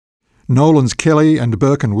Nolan's Kelly and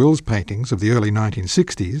Burke and Wills paintings of the early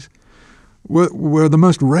 1960s were the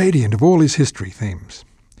most radiant of all his history themes,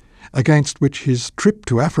 against which his trip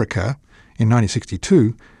to Africa in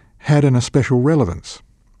 1962 had an especial relevance.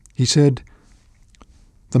 He said,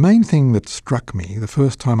 "The main thing that struck me the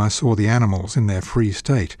first time I saw the animals in their free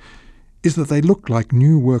state is that they looked like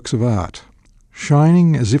new works of art,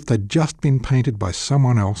 shining as if they'd just been painted by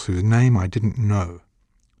someone else whose name I didn't know.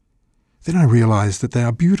 Then I realised that they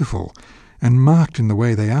are beautiful and marked in the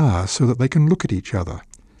way they are so that they can look at each other,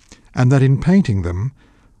 and that in painting them,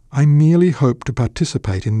 I merely hope to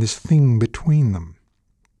participate in this thing between them.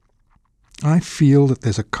 I feel that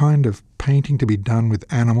there's a kind of painting to be done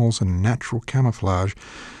with animals and natural camouflage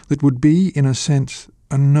that would be, in a sense,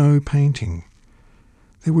 a no painting.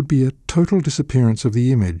 There would be a total disappearance of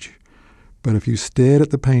the image, but if you stared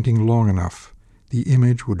at the painting long enough, the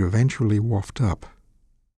image would eventually waft up."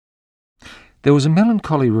 There was a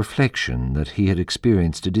melancholy reflection that he had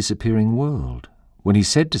experienced a disappearing world when he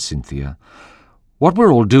said to Cynthia, "What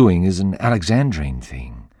we're all doing is an Alexandrine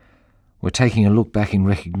thing. We're taking a look back in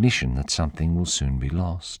recognition that something will soon be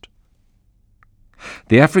lost."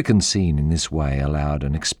 The African scene in this way allowed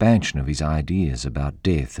an expansion of his ideas about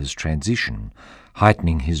death as transition,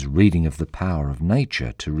 heightening his reading of the power of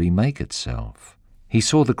nature to remake itself. He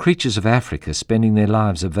saw the creatures of Africa spending their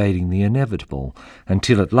lives evading the inevitable,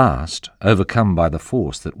 until at last, overcome by the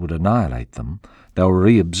force that would annihilate them, they were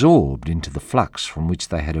reabsorbed into the flux from which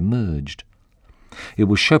they had emerged. It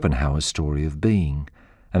was Schopenhauer's story of being,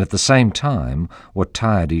 and at the same time what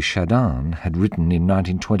Teilhard Chardin had written in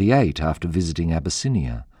 1928 after visiting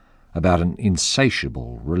Abyssinia, about an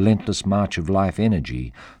insatiable, relentless march of life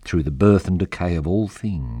energy through the birth and decay of all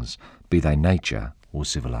things, be they nature or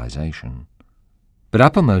civilization. But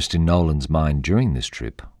uppermost in Nolan's mind during this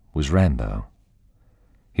trip was Rimbaud.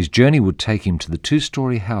 His journey would take him to the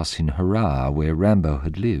 2-story house in Harare where Rimbaud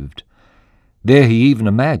had lived. There he even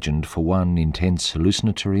imagined, for one intense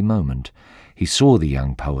hallucinatory moment, he saw the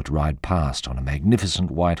young poet ride past on a magnificent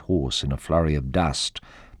white horse in a flurry of dust,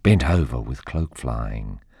 bent over with cloak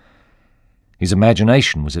flying. His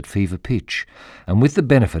imagination was at fever pitch, and with the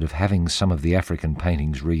benefit of having some of the African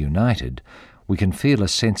paintings reunited, we can feel a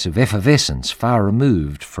sense of effervescence far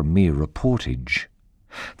removed from mere reportage.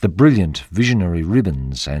 The brilliant visionary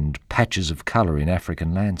ribbons and patches of colour in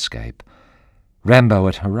African landscape, Rimbaud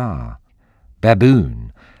at Harare,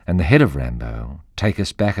 Baboon, and the head of Rimbaud take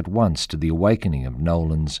us back at once to the awakening of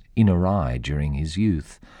Nolan's inner eye during his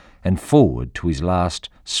youth, and forward to his last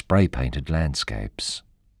spray-painted landscapes.